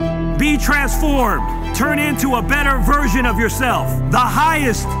Be transformed. Turn into a better version of yourself. The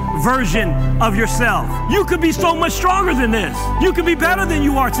highest version of yourself. You could be so much stronger than this. You could be better than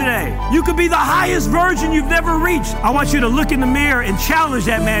you are today. You could be the highest version you've never reached. I want you to look in the mirror and challenge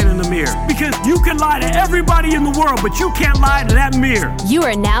that man in the mirror. Because you can lie to everybody in the world, but you can't lie to that mirror. You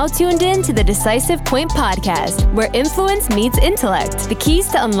are now tuned in to the Decisive Point Podcast, where influence meets intellect. The keys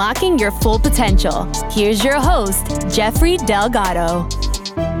to unlocking your full potential. Here's your host, Jeffrey Delgado.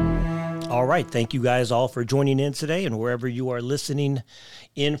 All right. Thank you guys all for joining in today, and wherever you are listening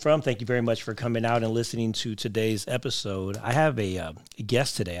in from, thank you very much for coming out and listening to today's episode. I have a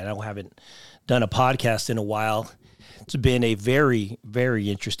guest today. I haven't done a podcast in a while. It's been a very, very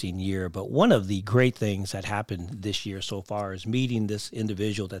interesting year, but one of the great things that happened this year so far is meeting this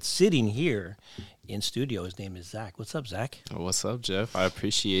individual that's sitting here in studio. His name is Zach. What's up, Zach? What's up, Jeff? I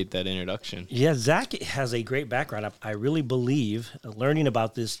appreciate that introduction. Yeah, Zach has a great background. I really believe learning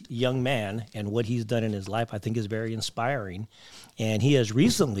about this young man and what he's done in his life, I think is very inspiring. And he has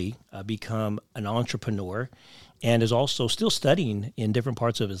recently become an entrepreneur and is also still studying in different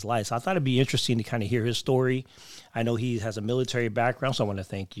parts of his life. So I thought it'd be interesting to kind of hear his story. I know he has a military background, so I want to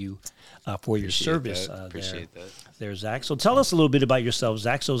thank you for your service. Appreciate there, Zach. So tell us a little bit about yourself,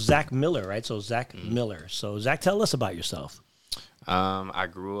 Zach. So Zach Miller, right? So Zach Miller. So Zach, tell us about yourself. I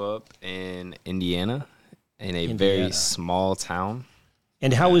grew up in Indiana, in a very small town.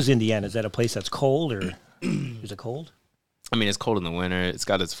 And how is Indiana? Is that a place that's cold, or is it cold? I mean, it's cold in the winter. It's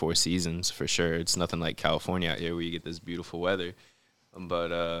got its four seasons for sure. It's nothing like California out here where you get this beautiful weather.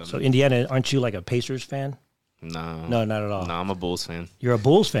 But so Indiana, aren't you like a Pacers fan? No, not at all. No, I'm a Bulls fan. You're a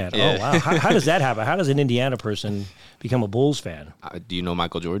Bulls fan. Yeah. Oh wow! How does that happen? How does an Indiana person become a Bulls fan? Do you know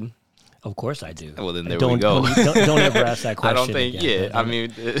Michael Jordan? Of course I do. Well, then we go. Don't ever ask that question. I don't think. Again. Yeah, I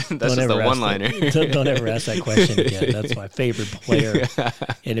mean that's just a one-liner. Don't ever ask that question again. That's my favorite player.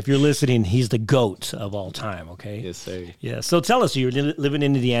 And if you're listening, he's the GOAT of all time. Okay. Yes, sir. Yeah. So tell us, you were living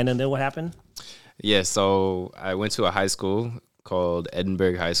in Indiana, and then what happened? Yeah. So I went to a high school called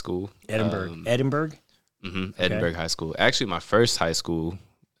Edinburgh High School. Edinburgh. Mm-hmm, Edinburgh High School. Actually, my first high school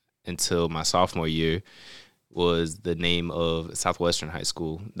until my sophomore year was the name of Southwestern High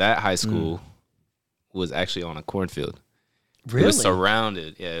School. That high school was actually on a cornfield. Really? It was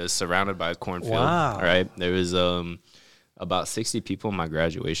surrounded by a cornfield. Wow. Right? There was about 60 people in my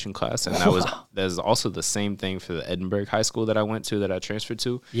graduation class, and that's also the same thing for the Edinburgh High School that I went to, that I transferred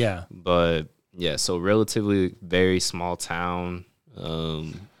to. Yeah. But yeah, so relatively very small town.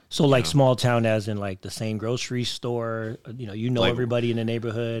 So like small town as in like the same grocery store, like everybody in the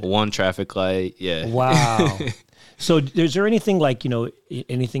neighborhood. One traffic light, yeah. Wow. So is there anything like,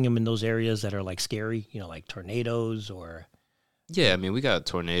 anything in those areas that are like scary, like tornadoes or? Yeah, I mean, we got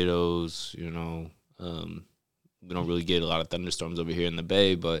tornadoes, we don't really get a lot of thunderstorms over here in the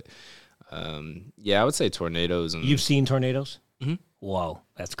Bay, but I would say tornadoes. And you've seen tornadoes? Mm-hmm. Whoa,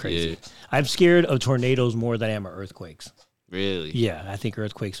 that's crazy. Yeah. I'm scared of tornadoes more than I am of earthquakes. Really? Yeah, I think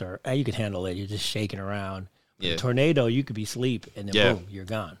earthquakes you can handle it. You're just shaking around. Yeah. A tornado, you could be asleep, and then boom, you're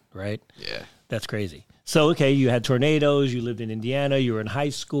gone, right? Yeah. That's crazy. So, okay, you had tornadoes, you lived in Indiana, you were in high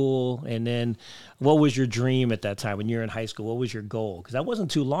school, and then what was your dream at that time when you were in high school? What was your goal? Because that wasn't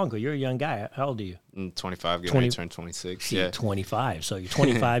too long ago. You're a young guy. How old are you? 25, getting ready to turn 26. See, yeah. 25. So you're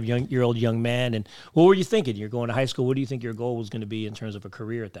 25-year-old young man. And what were you thinking? You're going to high school. What do you think your goal was going to be in terms of a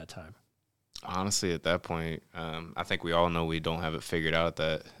career at that time? Honestly, at that point, I think we all know we don't have it figured out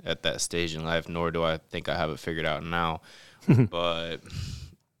at that stage in life, nor do I think I have it figured out now. But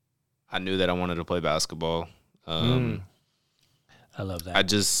I knew that I wanted to play basketball. I love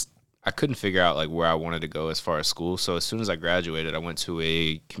that. I couldn't figure out like where I wanted to go as far as school. So as soon as I graduated, I went to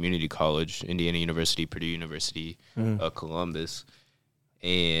a community college, Indiana University, Purdue University, Columbus.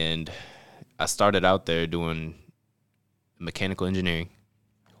 And I started out there doing mechanical engineering.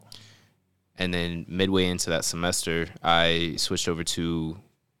 And then midway into that semester, I switched over to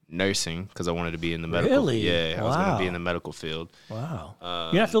nursing because I wanted to be in the medical. Really? Yeah, Wow. I was going to be in the medical field. Wow.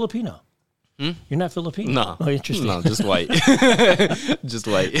 You're not Filipino? You're not Filipino? No. Oh, interesting. No, just white. Just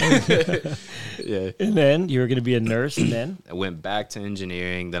white. Yeah. And then you were going to be a nurse, and then? I went back to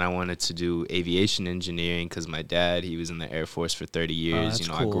engineering. Then I wanted to do aviation engineering because my dad, he was in the Air Force for 30 years. That's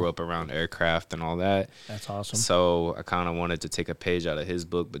cool. cool. I grew up around aircraft and all that. That's awesome. So I kind of wanted to take a page out of his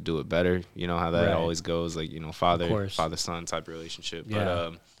book, but do it better. You know how that always goes, like, father-son type relationship. Yeah.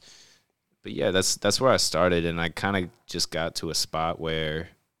 But yeah, that's where I started, and I kind of just got to a spot where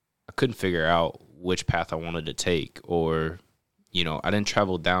I couldn't figure out which path I wanted to take, or, I didn't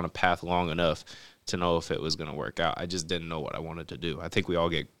travel down a path long enough to know if it was going to work out. I just didn't know what I wanted to do. I think we all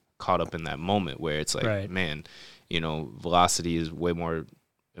get caught up in that moment where it's like, man, velocity is way more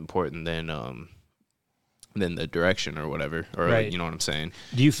important than the direction or whatever, or Right. you know what I'm saying?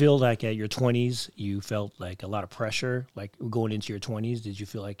 Do you feel like at your 20s, you felt like a lot of pressure, like going into your 20s? Did you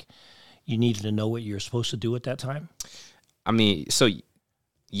feel like you needed to know what you're supposed to do at that time? I mean, so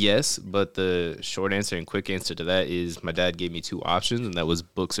yes, but the short answer and quick answer to that is my dad gave me 2 options, and that was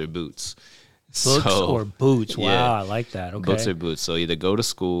books or boots. Books So, or boots? Wow, yeah. I like that. Okay. Books or boots. So either go to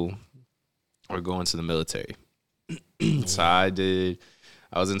school or go into the military. So I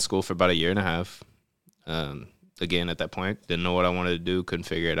was in school for about 1.5 years. Again, at that point, didn't know what I wanted to do, couldn't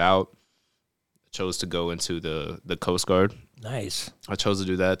figure it out. Chose to go into the Coast Guard. Nice. I chose to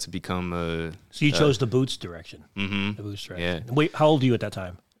do that to become a... So you chose the boots direction. Mm-hmm. The boots direction. Yeah. Wait, how old are you at that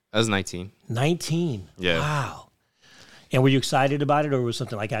time? I was 19. 19. Yeah. Wow. And were you excited about it, or was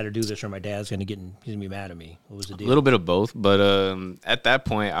something like, I got to do this or my dad's he's going to be mad at me? What was the deal? A little bit of both, but at that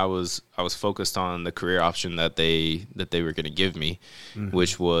point, I was focused on the career option that they were going to give me,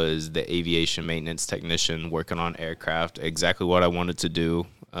 which was the aviation maintenance technician, working on aircraft. Exactly what I wanted to do.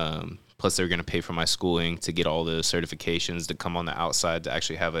 Plus, they were going to pay for my schooling to get all the certifications to come on the outside to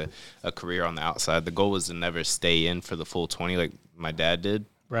actually have a career on the outside. The goal was to never stay in for the full 20 like my dad did,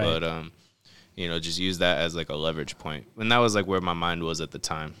 Right. But just use that as like a leverage point, and that was like where my mind was at the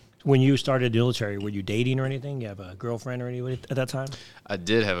time. When you started the military, were you dating or anything? You have a girlfriend or anybody at that time? I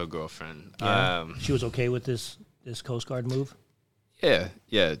did have a girlfriend. Yeah. She was okay with this Coast Guard move? Yeah.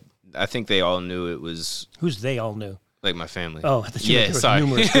 I think they all knew it was Who's they all knew? like my family. Oh, I thought you meant there was sorry.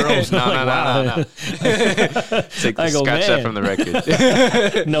 numerous girls. no. Wow. Scratch man. that from the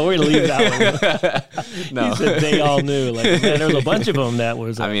record. No, we're going to leave that one. No. He said they all knew. Like, man, there was a bunch of them that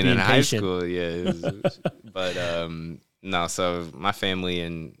was I mean, being in high patient. school, yeah. But no, so my family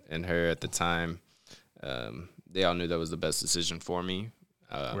and her at the time, they all knew that was the best decision for me.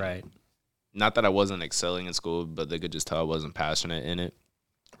 Right. Not that I wasn't excelling in school, but they could just tell I wasn't passionate in it.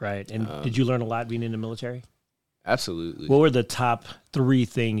 Right. And did you learn a lot being in the military? Absolutely. What were the top 3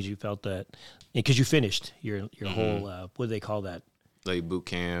 things you felt that, because you finished your whole, what do they call that? Like boot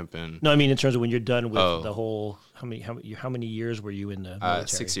camp and No, I mean in terms of when you're done with Oh. the whole, how many years were you in the military?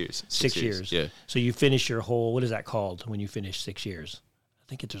 6 years. 6 years. Yeah. So you finished your whole, what is that called when you finish 6 years?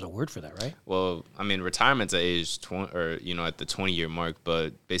 I think there's a word for that, right? Well, I mean, retirement's at age 20, or at the 20-year mark.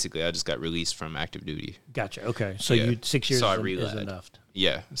 But basically, I just got released from active duty. Gotcha. Okay. So Yeah. 6 years So I is reled. enough.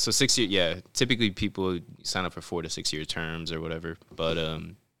 Yeah. So 6 years. Yeah. Typically, people sign up for 4 to 6 year terms or whatever. But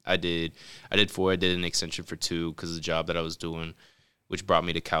I did 4. I did an extension for 2 because of the job that I was doing, which brought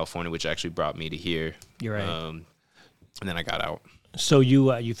me to California, which actually brought me to here. You're right. And then I got out. So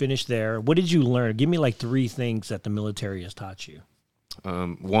you finished there. What did you learn? Give me like 3 things that the military has taught you.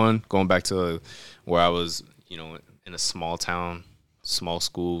 One, going back to where I was, in a small town, small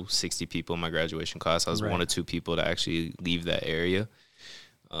school, 60 people in my graduation class. I was Right. 1 or 2 people to actually leave that area.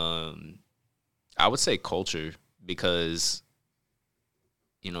 I would say culture because,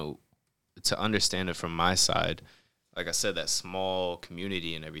 to understand it from my side, like I said, that small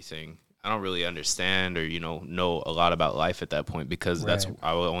community and everything, I don't really understand or, know a lot about life at that point because Right.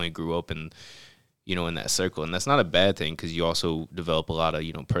 I only grew up in that circle. And that's not a bad thing because you also develop a lot of,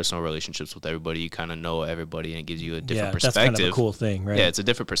 personal relationships with everybody. You kind of know everybody and it gives you a different perspective. That's kind of a cool thing, right? Yeah, it's a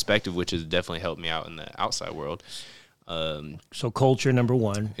different perspective, which has definitely helped me out in the outside world. So culture, number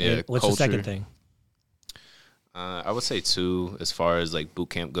 1. Yeah, And what's the second culture. thing? I would say 2, as far as like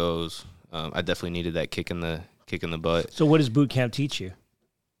boot camp goes. I definitely needed that kick in the butt. So what does boot camp teach you?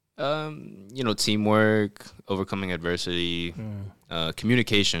 Teamwork, overcoming adversity,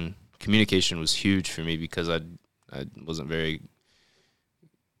 communication. Communication was huge for me because I wasn't very,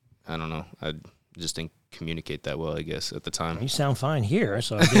 I don't know, I just didn't communicate that well, I guess, at the time. You sound fine here,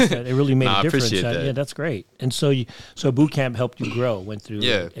 so I guess that it really made Nah, a I difference. appreciate that. Yeah, that's great. And so boot camp helped you grow, went through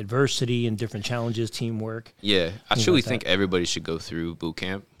Yeah. adversity and different challenges, teamwork. Yeah, I Things truly like that. think everybody should go through boot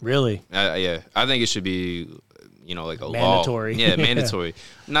camp. Really? Yeah, I think it should be, like a Mandatory. law. Yeah, mandatory.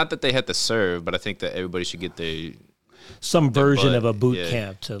 Not that they had to serve, but I think that everybody should get Some version butt, of a boot yeah.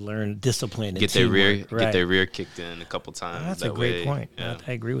 camp to learn discipline and get their teamwork. rear rear kicked in a couple times. That's a That great way, point. Yeah.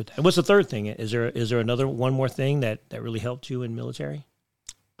 I agree with that. What's the third thing? Is there another one more thing that really helped you in military?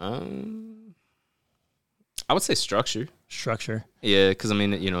 I would say structure. Structure. Yeah, because I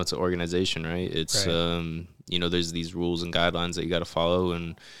mean, it's an organization, right? It's Right. there's these rules and guidelines that you got to follow,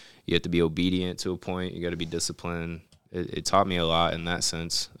 and you have to be obedient to a point. You got to be disciplined. It taught me a lot in that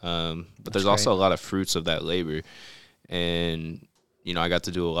sense. But there's also a lot of fruits of that labor, and I got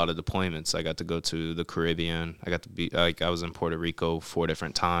to do a lot of deployments. I got to go to the Caribbean. I got to be I was in Puerto Rico 4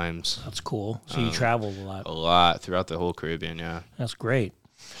 different times. That's cool. So you traveled a A lot. lot throughout the whole Caribbean. Yeah. That's great.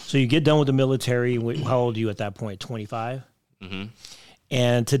 So you get done with the military. How old are you at that point? 25? Mm-hmm.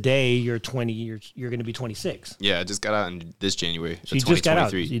 And today you're 20. You're going to be 26. Yeah, I just got out in this January. So you just got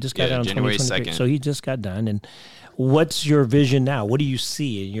out. You just got out in January 2023. 2nd. So he just got done. And what's your vision now? What do you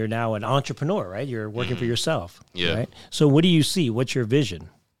see? You're now an entrepreneur, right? You're working for yourself. Yeah. Right. So what do you see? What's your vision?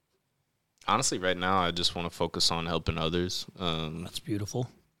 Honestly, right now, I just want to focus on helping others. That's beautiful.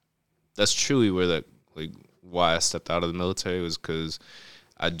 That's truly where why I stepped out of the military was because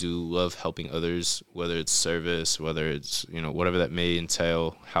I do love helping others, whether it's service, whether it's, whatever that may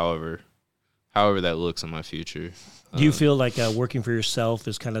entail, however that looks in my future. Do you feel like working for yourself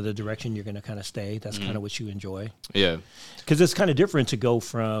is kind of the direction you're going to kind of stay? That's kind of what you enjoy? Yeah. Because it's kind of different to go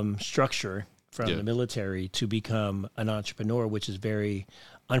from structure from the military to become an entrepreneur, which is very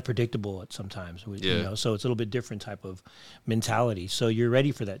unpredictable at sometimes. So it's a little bit different type of mentality. So you're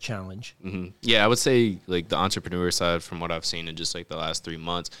ready for that challenge. Mm-hmm. Yeah, I would say like the entrepreneur side, from what I've seen in just like the last 3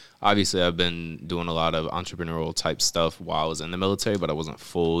 months, obviously I've been doing a lot of entrepreneurial type stuff while I was in the military, but I wasn't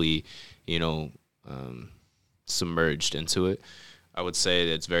fully, submerged into it. I would say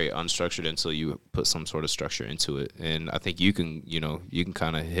that it's very unstructured until you put some sort of structure into it. And I think you can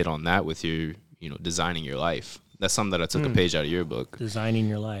kind of hit on that with your, designing your life. That's something that I took a page out of your book. Designing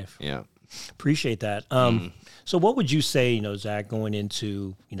your life. Yeah. Appreciate that. So what would you say, Zach, going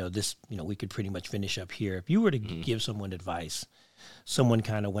into, this, we could pretty much finish up here. If you were to give someone advice, someone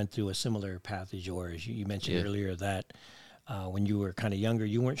kind of went through a similar path as yours. You mentioned earlier that when you were kind of younger,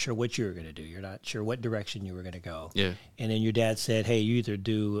 you weren't sure what you were going to do. You're not sure what direction you were going to go. Yeah. And then your dad said, hey, you either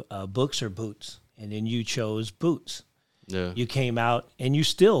do books or boots. And then you chose boots. Yeah. You came out and you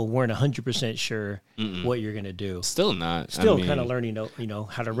still weren't 100% sure what you're going to do. Still not. Still kind of learning,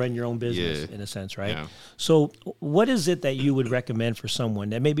 how to run your own business in a sense, right? Yeah. So what is it that you would recommend for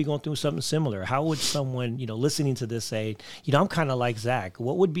someone that may be going through something similar? How would someone, listening to this say, I'm kind of like Zach.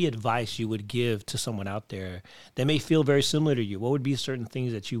 What would be advice you would give to someone out there that may feel very similar to you? What would be certain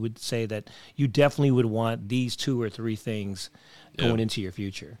things that you would say that you definitely would want these 2 or 3 things going into your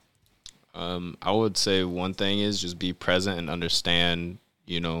future? I would say one thing is just be present and understand,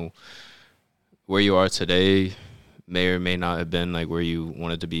 where you are today may or may not have been like where you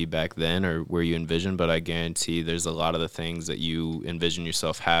wanted to be back then or where you envisioned, but I guarantee there's a lot of the things that you envision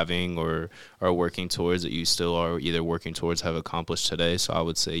yourself having or are working towards that you still are either working towards, have accomplished today. So I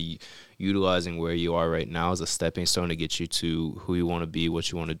would say utilizing where you are right now as a stepping stone to get you to who you want to be,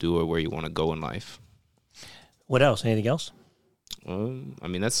 what you want to do, or where you want to go in life. What else? Anything else? I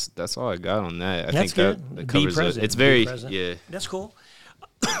mean, that's all I got on that. I think that be covers present. it. It's very, That's cool.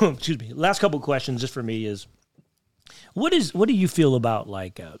 Excuse me. Last couple of questions just for me is, what do you feel about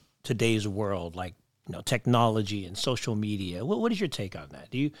like today's world, like, technology and social media? What is your take on that?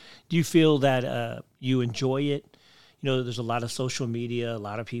 Do you feel that you enjoy it? There's a lot of social media, a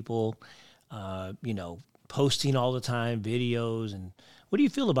lot of people, posting all the time, videos. And what do you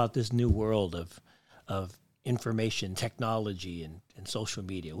feel about this new world of information, technology, and social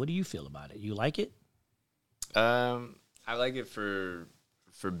media? What do you feel about it? You like it? I like it for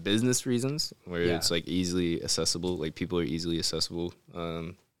business reasons, where it's like easily accessible, like people are easily accessible.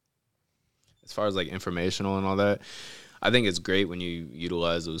 As far as like informational and all that, I think it's great when you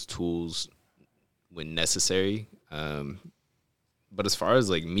utilize those tools when necessary. But as far as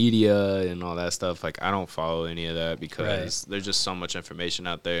like media and all that stuff, like I don't follow any of that because there's just so much information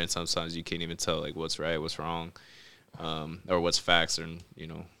out there, and sometimes you can't even tell like what's right, what's wrong, or what's facts, and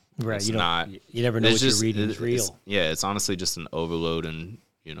right. You never know what you're reading is real. It's honestly just an overload, and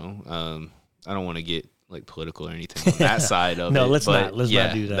I don't want to get like political or anything on that side of it. No, let's not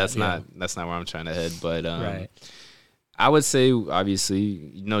do that. That's not where I'm trying to head. But I would say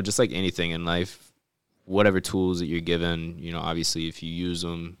obviously, just like anything in life, whatever tools that you're given, obviously if you use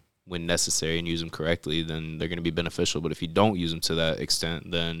them when necessary and use them correctly, then they're going to be beneficial. But if you don't use them to that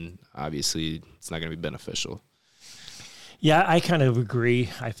extent, then obviously it's not going to be beneficial. Yeah, I kind of agree.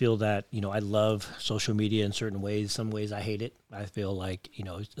 I feel that, I love social media in certain ways. Some ways I hate it. I feel like,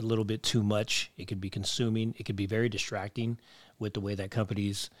 it's a little bit too much. It could be consuming. It could be very distracting with the way that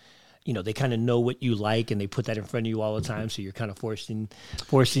companies, they kind of know what you like and they put that in front of you all the time. So you're kind of forcing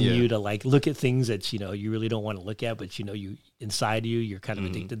you to like look at things that, you really don't want to look at, but you inside you're kind of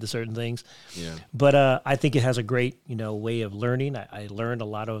addicted to certain things. Yeah. But I think it has a great, way of learning. I learned a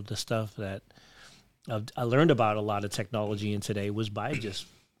lot of the stuff that I learned about a lot of technology in today was by just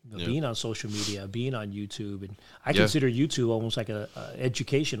being on social media, being on YouTube, and I consider YouTube almost like a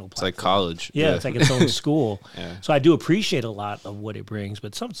educational platform. It's like college. Yeah, it's like its own school. So I do appreciate a lot of what it brings,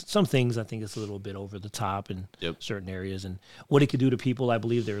 but some things I think it's a little bit over the top in certain areas, and what it could do to people. I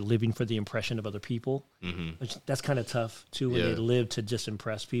believe they're living for the impression of other people. Which that's kind of tough too when they live to just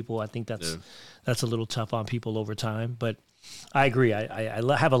impress people. I think that's a little tough on people over time, but I agree.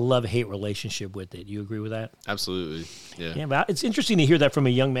 I have a love-hate relationship with it. You agree with that? Absolutely. Yeah. Yeah, but it's interesting to hear that from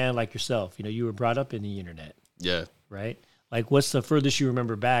a young man like yourself. You know, you were brought up in the internet. Yeah. Right? Like, what's the furthest you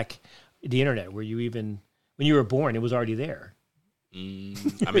remember back the internet? Were you even, when you were born, it was already there?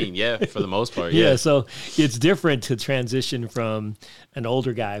 I mean, yeah, for the most part, yeah. So it's different to transition from an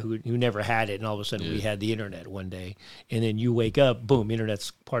older guy who never had it, and all of a sudden we had the internet one day, and then you wake up, boom,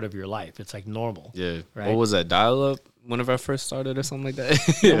 internet's part of your life. It's like normal. Yeah. Right? What was that, dial-up whenever I first started or something like that?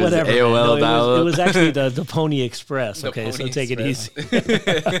 Whatever. AOL dial-up. It was actually the Pony Express. Okay, so take it easy.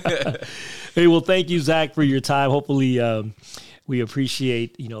 Hey, well, thank you, Zach, for your time. Hopefully we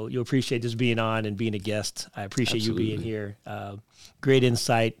appreciate, you appreciate just being on and being a guest. I appreciate you being here. Great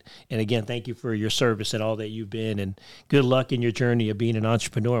insight. And again, thank you for your service and all that you've been, and good luck in your journey of being an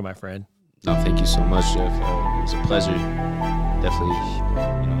entrepreneur, my friend. No, thank you so much, Jeff. It was a pleasure. Definitely,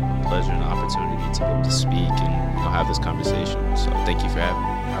 a pleasure and an opportunity to be able to speak and have this conversation. So thank you for having me.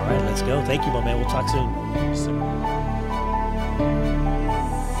 All right, let's go. Thank you, my man. We'll talk soon. Yes, sir.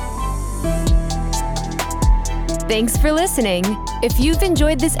 Thanks for listening. If you've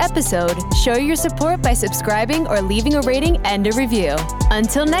enjoyed this episode, show your support by subscribing or leaving a rating and a review.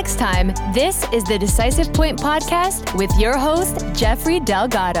 Until next time, this is the Decisive Point Podcast with your host, Jeffrey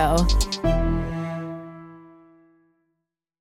Delgado.